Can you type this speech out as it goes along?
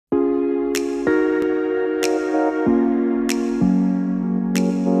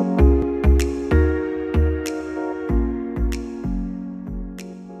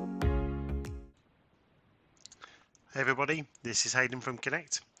Hey everybody, this is Hayden from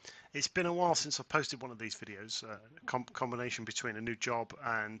Connect. It's been a while since I posted one of these videos, a combination between a new job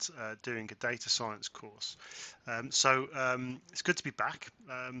and doing a data science course. It's good to be back.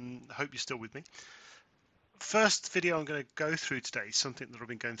 I hope you're still with me. First video I'm going to go through today is something that I've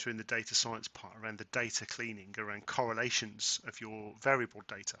been going through in the data science part around the data cleaning, around correlations of your variable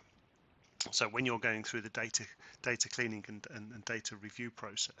data. So when you're going through the data cleaning and data review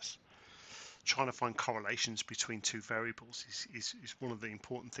process, trying to find correlations between two variables is one of the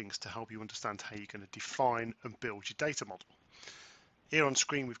important things to help you understand how you're going to define and build your data model. Here on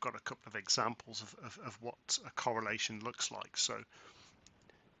screen we've got a couple of examples of what a correlation looks like. So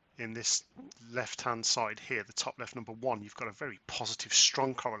in this left hand side here, the top left, number 1, you've got a very positive,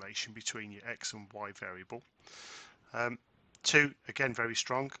 strong correlation between your X and Y variable. 2, again very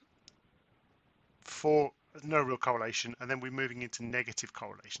strong. 4, no real correlation, and then we're moving into negative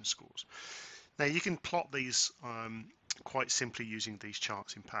correlation scores. Now you can plot these quite simply using these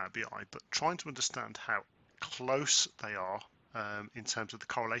charts in Power BI, but trying to understand how close they are in terms of the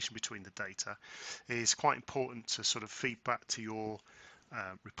correlation between the data is quite important to sort of feed back to your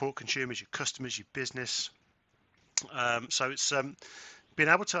report consumers, your customers, your business. So it's being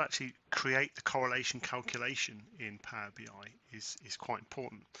able to actually create the correlation calculation in Power BI is quite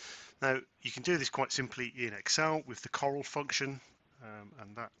important. Now you can do this quite simply in Excel with the Corel function,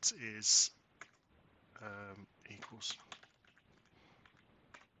 and that is equals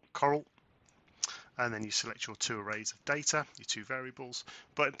Corel, and then you select your 2 arrays of data, your 2 variables.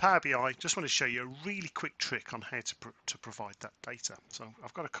 But in Power BI, I just want to show you a really quick trick on how to provide that data. So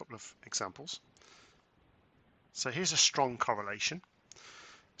I've got a couple of examples. So here's a strong correlation.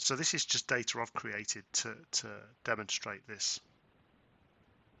 So this is just data I've created to demonstrate this.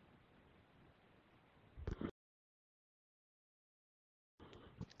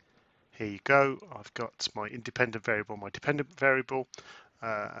 Here you go. I've got my independent variable, my dependent variable,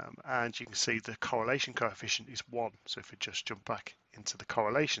 and you can see the correlation coefficient is 1. So if we just jump back into the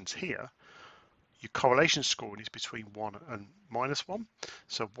correlations here, your correlation scoring is between 1 and -1.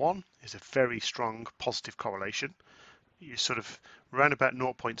 So 1 is a very strong positive correlation. You sort of around about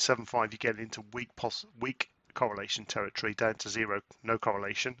 0.75, you get into weak correlation territory, down to 0, no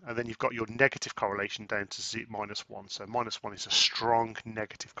correlation, and then you've got your negative correlation down to -1. So -1 is a strong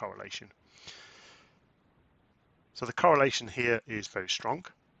negative correlation. So the correlation here is very strong.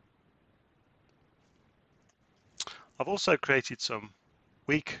 I've also created some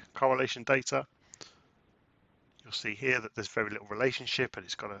weak correlation data. You'll see here that there's very little relationship, and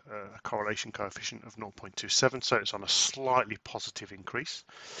it's got a correlation coefficient of 0.27, so it's on a slightly positive increase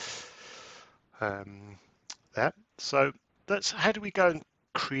there. So that's how do we go and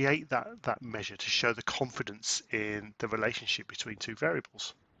create that measure to show the confidence in the relationship between two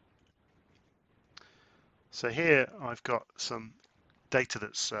variables. So here I've got some data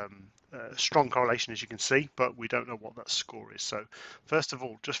that's strong correlation, as you can see, but we don't know what that score is. So first of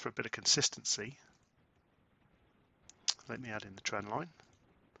all, just for a bit of consistency, let me add in the trend line.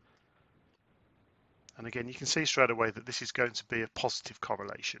 And again, you can see straight away that this is going to be a positive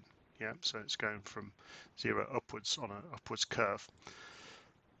correlation. Yeah, so it's going from 0 upwards on an upwards curve.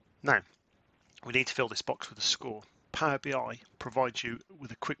 Now, we need to fill this box with a score. Power BI provides you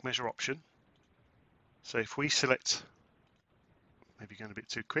with a quick measure option. So if we select, maybe going a bit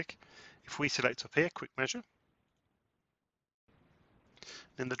too quick, if we select up here, quick measure,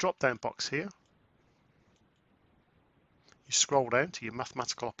 in the drop down box here, you scroll down to your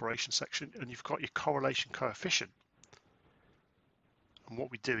mathematical operation section and you've got your correlation coefficient. And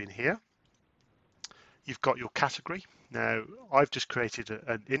what we do in here, you've got your category. Now I've just created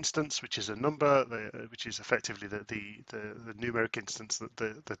an instance, which is a number, which is effectively the numeric instance that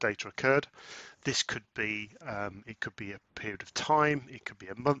the data occurred. This could be it could be a period of time, it could be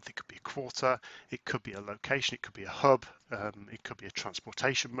a month, it could be a quarter, it could be a location, it could be a hub, it could be a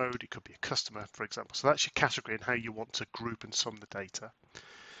transportation mode, it could be a customer, for example. So that's your category and how you want to group and sum the data.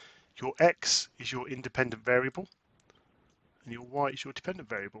 Your X is your independent variable, and your Y is your dependent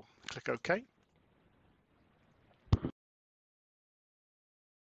variable. Click OK.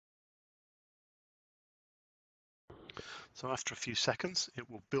 So after a few seconds, it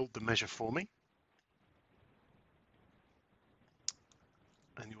will build the measure for me.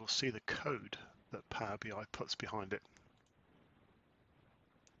 And you will see the code that Power BI puts behind it.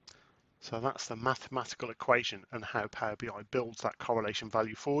 So that's the mathematical equation and how Power BI builds that correlation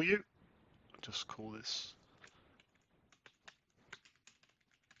value for you. I'll just call this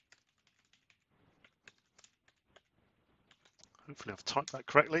hopefully I've typed that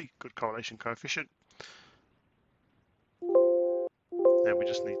correctly. Good correlation coefficient. Now we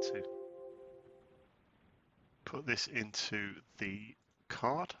just need to put this into the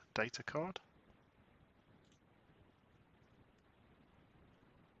card, data card.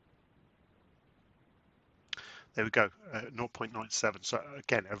 There we go, 0.97. So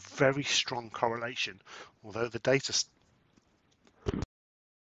again, a very strong correlation, although the data,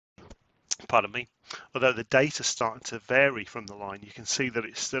 pardon me, although the data's starting to vary from the line, you can see that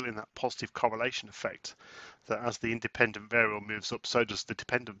it's still in that positive correlation effect, that as the independent variable moves up, so does the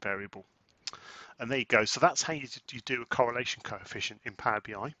dependent variable. And there you go. So that's how you do a correlation coefficient in Power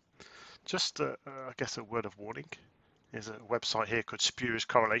BI. Just, I guess, a word of warning. There's a website here called Spurious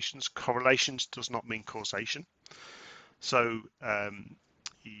Correlations. Correlations does not mean causation. So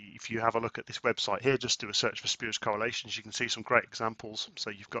if you have a look at this website here, just do a search for spurious correlations, you can see some great examples.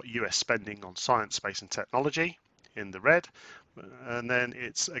 So you've got US spending on science, space and technology in the red, and then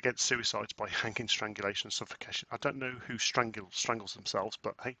it's against suicides by hanging, strangulation and suffocation. I don't know who strangles themselves,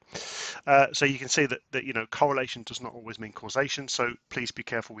 but hey. So you can see that correlation does not always mean causation, so please be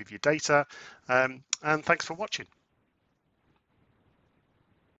careful with your data, and thanks for watching.